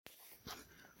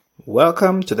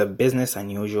Welcome to the Business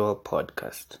Unusual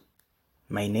podcast.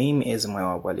 My name is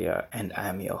Mwewa and I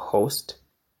am your host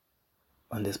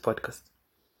on this podcast.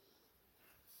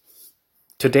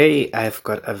 Today I've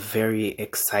got a very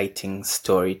exciting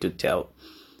story to tell,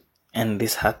 and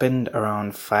this happened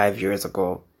around 5 years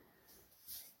ago.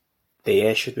 The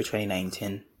year should be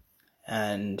 2019,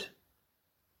 and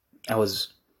I was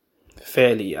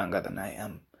fairly younger than I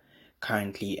am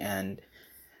currently, and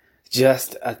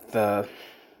just at the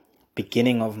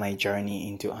beginning of my journey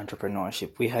into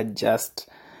entrepreneurship. We had just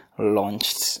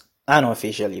launched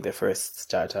unofficially the first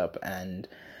startup, and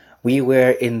we were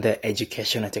in the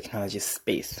education and technology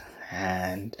space.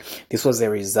 And this was a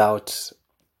result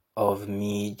of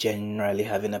me generally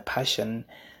having a passion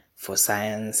for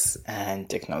science and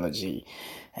technology.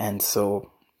 And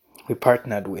so we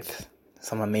partnered with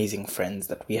some amazing friends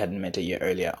that we had met a year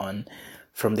earlier on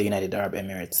from the United Arab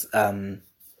Emirates.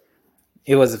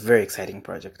 It was a very exciting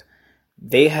project.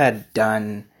 They had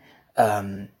done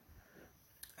an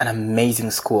amazing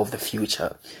school of the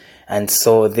future. And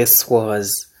so this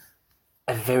was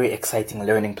a very exciting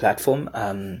learning platform.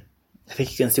 I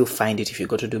think you can still find it if you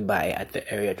go to Dubai at the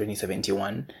Area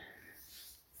 2071.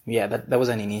 Yeah, that was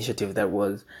an initiative that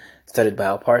was started by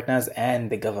our partners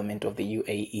and the government of the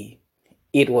UAE.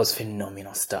 It was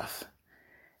phenomenal stuff.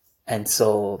 And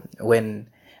so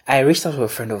when I reached out to a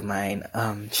friend of mine,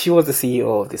 she was the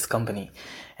CEO of this company.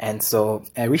 And so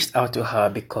I reached out to her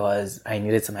because I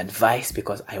needed some advice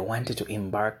because I wanted to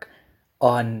embark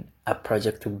on a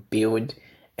project to build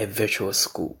a virtual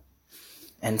school.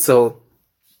 And so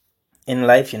in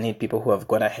life, you need people who have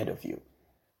gone ahead of you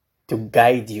to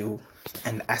guide you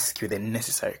and ask you the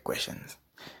necessary questions.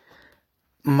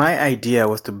 My idea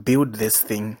was to build this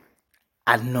thing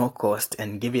at no cost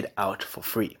and give it out for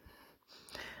free.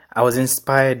 I was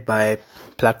inspired by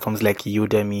platforms like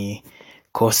Udemy,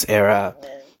 Coursera,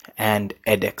 and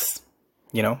edX,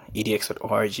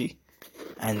 edx.org.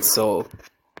 And so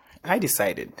I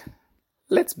decided,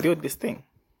 let's build this thing.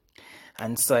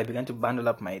 And so I began to bundle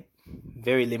up my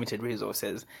very limited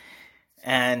resources,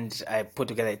 and I put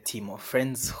together a team of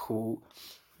friends who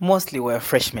mostly were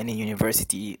freshmen in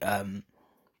university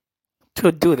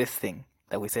to do this thing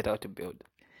that we set out to build.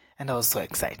 And I was so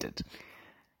excited.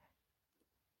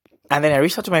 And then I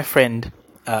reached out to my friend.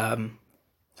 Her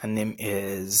name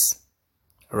is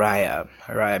Raya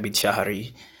bin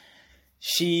Shahari.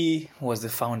 She was the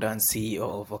founder and CEO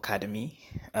of Academy.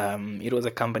 It was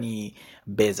a company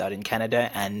based out in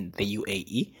Canada and the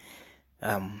UAE.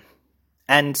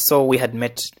 And so we had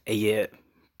met a year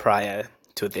prior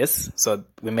to this. So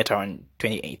we met around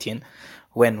 2018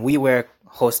 when we were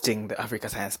hosting the Africa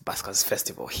Science Buskers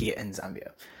Festival here in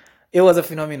Zambia. It was a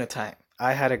phenomenal time.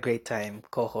 I had a great time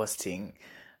co-hosting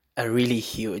a really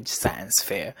huge science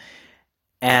fair.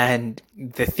 And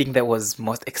the thing that was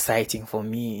most exciting for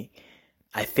me,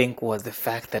 I think, was the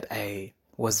fact that I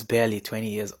was barely 20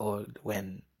 years old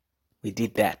when we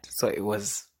did that. So it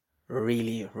was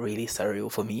really, really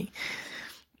surreal for me.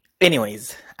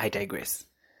 Anyways, I digress.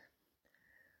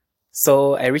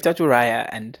 So I reached out to Raya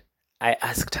and I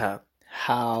asked her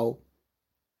how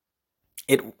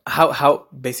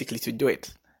basically to do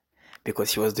it,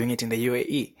 because she was doing it in the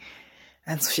UAE.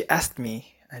 And so she asked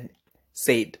me and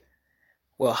said,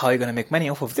 well, how are you going to make money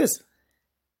off of this?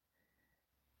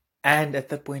 And at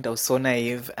that point, I was so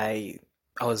naive. I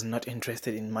was not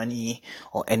interested in money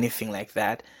or anything like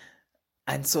that.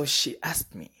 And so she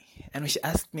asked me, and when she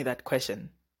asked me that question,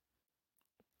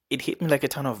 it hit me like a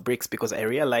ton of bricks because I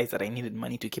realized that I needed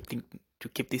money to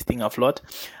keep this thing afloat.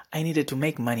 I needed to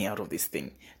make money out of this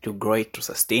thing, to grow it, to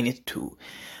sustain it, to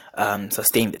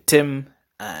sustain the team,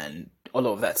 and all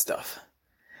of that stuff.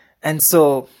 And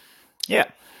so, yeah,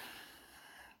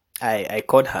 I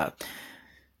called her.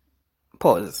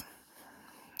 Pause.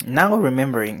 Now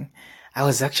remembering, I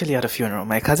was actually at a funeral.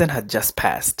 My cousin had just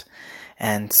passed.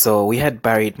 And so we had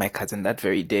buried my cousin that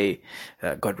very day.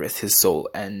 God rest his soul.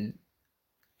 And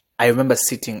I remember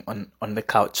sitting on the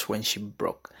couch when she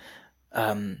broke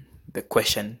the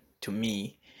question to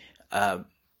me.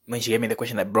 When she gave me the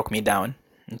question that broke me down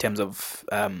in terms of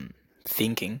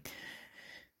thinking.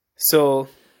 So,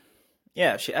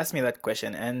 yeah, she asked me that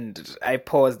question and I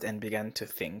paused and began to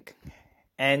think.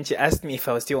 And she asked me if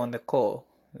I was still on the call,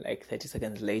 like 30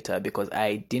 seconds later, because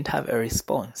I didn't have a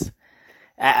response.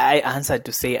 I answered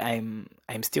to say I'm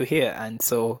still here. And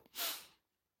so,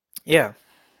 yeah,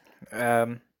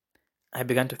 I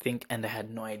began to think and I had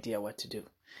no idea what to do.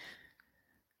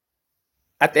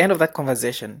 At the end of that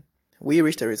conversation, we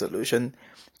reached a resolution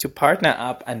to partner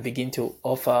up and begin to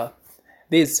offer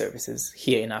these services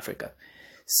here in Africa.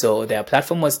 So their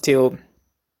platform was still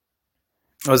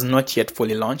was not yet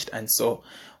fully launched, and so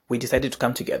we decided to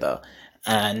come together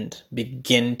and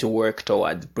begin to work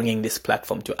towards bringing this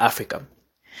platform to Africa.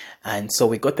 And so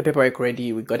we got the paperwork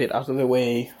ready, we got it out of the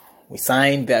way, we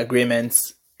signed the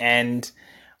agreements, and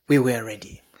we were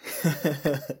ready.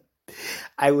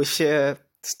 I will share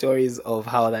stories of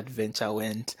how that venture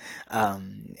went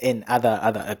in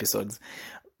other episodes.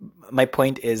 My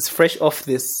point is, fresh off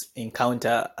this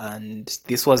encounter, and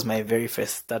this was my very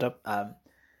first startup.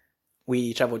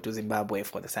 We traveled to Zimbabwe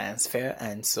for the science fair,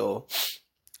 and so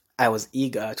I was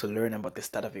eager to learn about the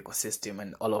startup ecosystem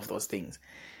and all of those things.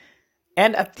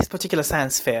 And at this particular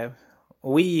science fair,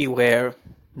 we were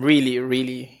really,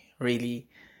 really, really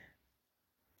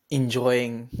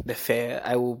enjoying the fair.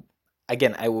 I will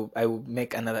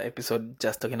make another episode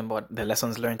just talking about the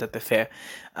lessons learned at the fair,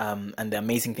 and the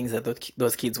amazing things that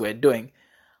those kids were doing.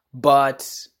 But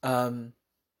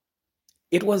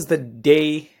it was the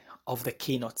day of the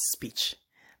keynote speech.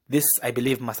 This, I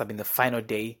believe, must have been the final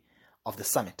day of the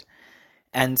summit.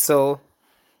 And so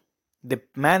the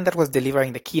man that was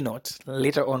delivering the keynote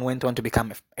later on went on to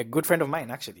become a good friend of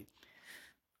mine, actually.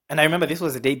 And I remember this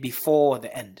was the day before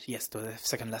the end. Yes, it was the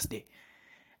second last day.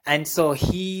 And so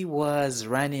he was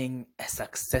running a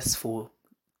successful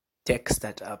tech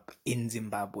startup in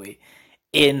Zimbabwe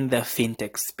in the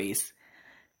fintech space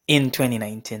in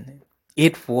 2019.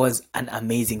 It was an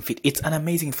amazing fit. It's an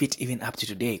amazing fit even up to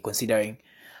today, considering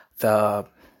the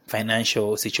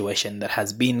financial situation that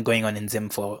has been going on in Zim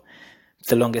for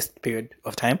the longest period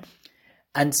of time.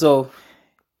 And so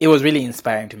it was really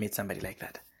inspiring to meet somebody like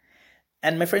that.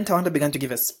 And my friend Tawanda began to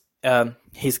give us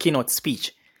his keynote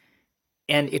speech.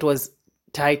 And it was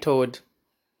titled,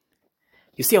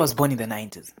 "You see, I was born in the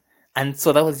 90s. And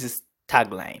so that was his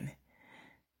tagline.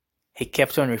 He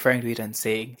kept on referring to it and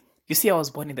saying, "You see, I was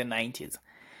born in the 90s.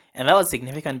 And that was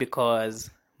significant because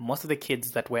most of the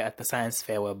kids that were at the science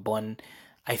fair were born,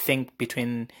 I think,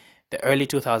 between the early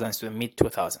 2000s to the mid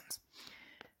 2000s.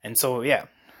 And so, yeah,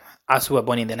 us who were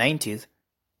born in the 90s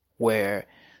were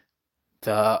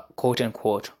the quote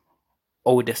unquote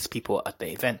oldest people at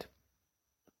the event.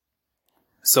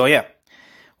 So, yeah,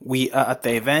 we are at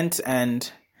the event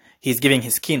and he's giving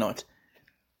his keynote.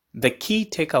 The key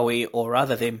takeaway, or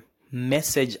rather the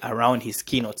message around his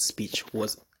keynote speech,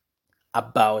 was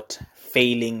about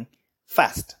failing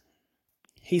fast.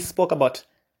 He spoke about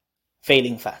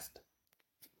failing fast.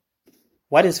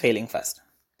 What is failing fast?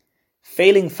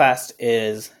 Failing fast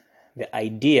is the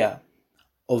idea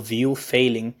of you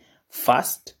failing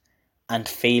fast and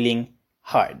failing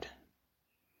hard.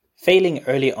 Failing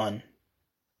early on,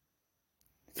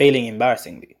 failing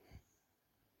embarrassingly.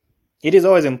 It is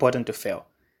always important to fail,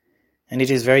 and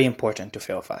it is very important to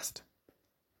fail fast.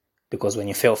 Because when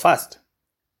you fail fast,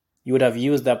 you would have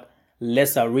used up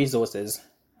lesser resources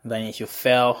than if you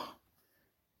fail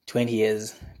 20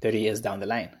 years, 30 years down the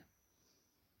line.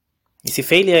 You see,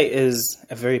 failure is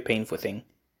a very painful thing.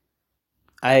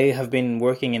 I have been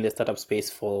working in the startup space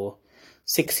for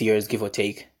 6 years, give or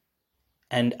take,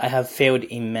 and I have failed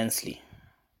immensely.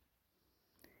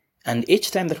 And each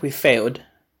time that we failed,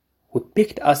 we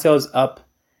picked ourselves up,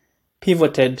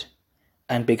 pivoted,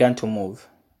 and began to move.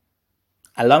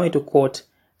 Allow me to quote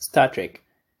Star Trek.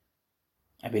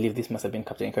 I believe this must have been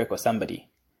Captain Kirk or somebody,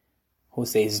 who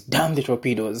says, "Damn the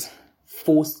torpedoes,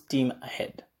 full steam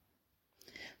ahead."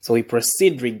 So we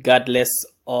proceed regardless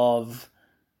of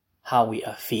how we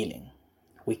are feeling.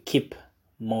 We keep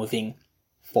moving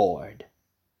forward.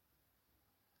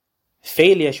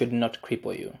 Failure should not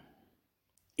cripple you.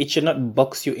 It should not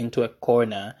box you into a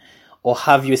corner or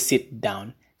have you sit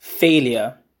down.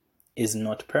 Failure is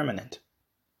not permanent.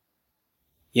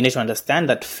 You need to understand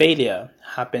that failure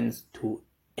happens to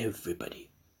everybody.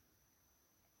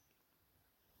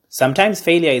 Sometimes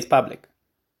failure is public.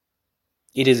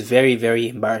 It is very, very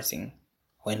embarrassing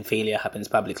when failure happens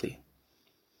publicly.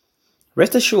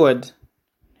 Rest assured,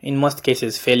 in most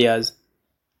cases, failures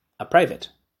are private.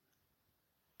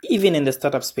 Even in the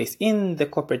startup space, in the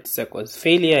corporate circles,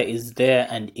 failure is there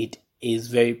and it is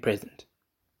very present.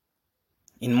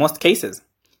 In most cases,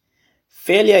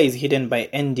 failure is hidden by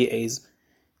NDAs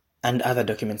and other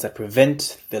documents that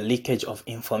prevent the leakage of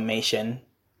information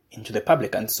into the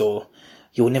public. And so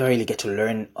you will never really get to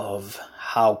learn of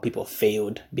how people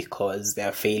failed because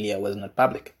their failure was not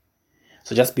public.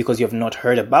 So just because you have not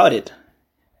heard about it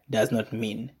does not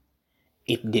mean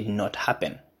it did not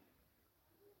happen.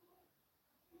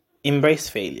 Embrace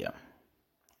failure.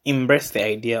 Embrace the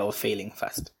idea of failing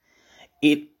fast.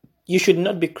 You should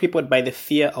not be crippled by the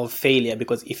fear of failure,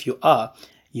 because if you are,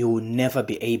 you will never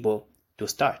be able to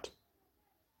start.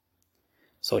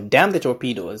 So damn the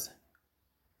torpedoes,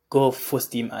 go full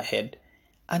steam ahead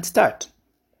and start.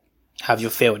 Have you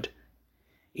failed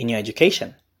in your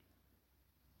education?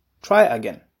 Try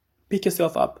again. Pick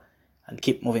yourself up and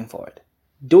keep moving forward.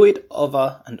 Do it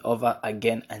over and over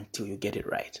again until you get it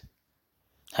right.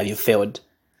 Have you failed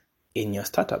in your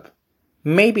startup?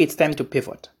 Maybe it's time to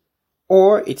pivot,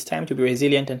 or it's time to be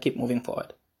resilient and keep moving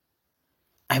forward.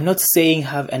 I'm not saying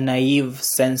have a naive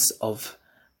sense of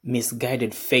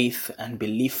misguided faith and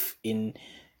belief in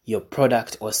your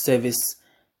product or service.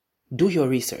 Do your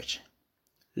research.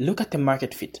 Look at the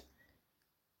market fit.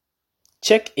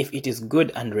 Check if it is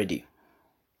good and ready.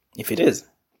 If it is,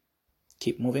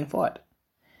 keep moving forward.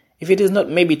 If it is not,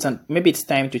 maybe it's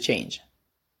time to change.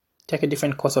 Take a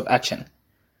different course of action.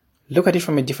 Look at it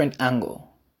from a different angle.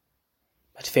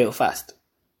 But fail fast.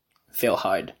 Fail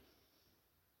hard.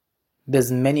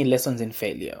 There's many lessons in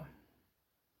failure.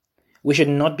 We should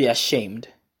not be ashamed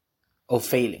of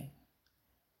failing.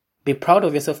 Be proud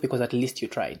of yourself because at least you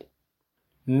tried.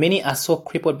 Many are so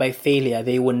crippled by failure,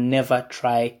 they will never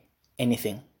try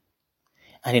anything.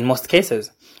 And in most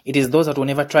cases, it is those that will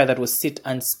never try that will sit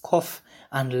and scoff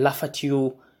and laugh at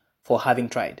you for having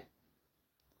tried.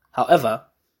 However,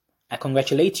 I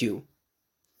congratulate you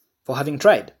for having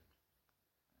tried.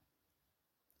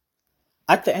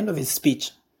 At the end of his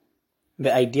speech,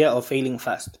 the idea of failing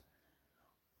fast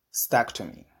stuck to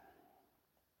me.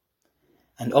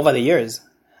 And over the years,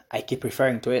 I keep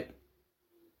referring to it.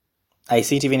 I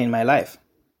see it even in my life.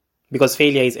 Because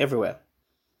failure is everywhere.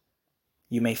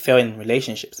 You may fail in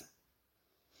relationships.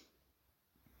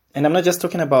 And I'm not just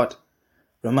talking about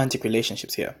romantic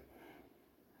relationships here.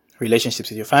 Relationships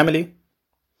with your family,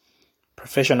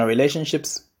 professional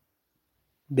relationships,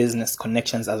 business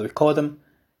connections as we call them.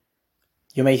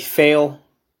 You may fail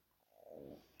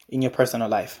in your personal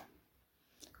life,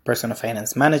 personal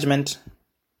finance management.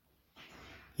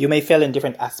 You may fail in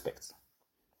different aspects.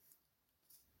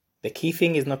 The key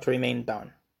thing is not to remain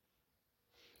down.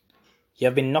 You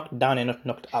have been knocked down and not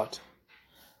knocked out.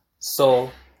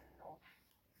 So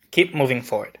keep moving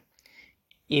forward.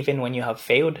 Even when you have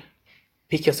failed,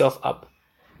 pick yourself up,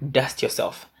 dust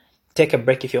yourself, take a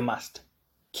break if you must.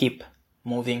 Keep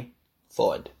moving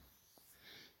forward.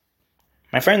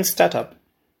 My friend's startup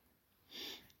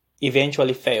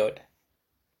eventually failed,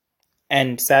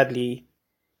 and sadly,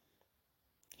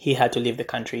 he had to leave the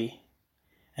country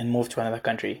and move to another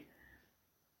country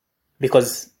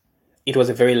because it was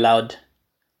a very loud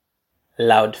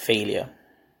failure.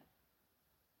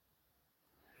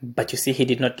 But you see, he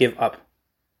did not give up.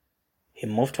 He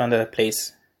moved to another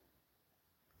place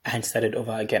and started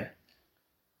over again.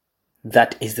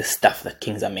 That is the stuff that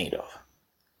kings are made of.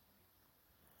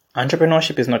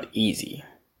 Entrepreneurship is not easy.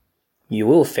 You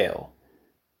will fail.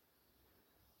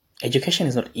 Education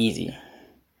is not easy.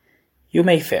 You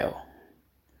may fail.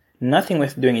 Nothing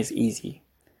worth doing is easy,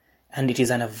 and it is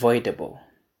unavoidable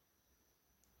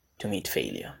to meet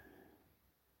failure.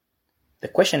 The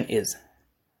question is,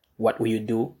 what will you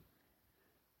do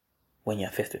when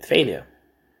you're faced with failure?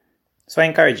 So I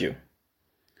encourage you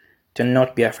to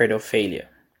not be afraid of failure.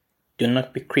 Do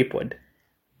not be crippled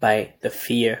by the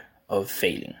fear of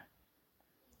failing.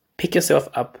 Pick yourself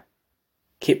up.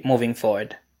 Keep moving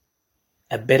forward.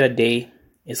 A better day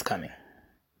is coming.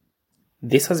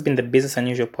 This has been the Business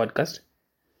Unusual podcast,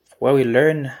 where we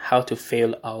learn how to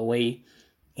fail our way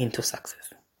into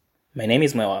success. My name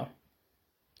is Mwewa.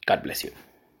 God bless you.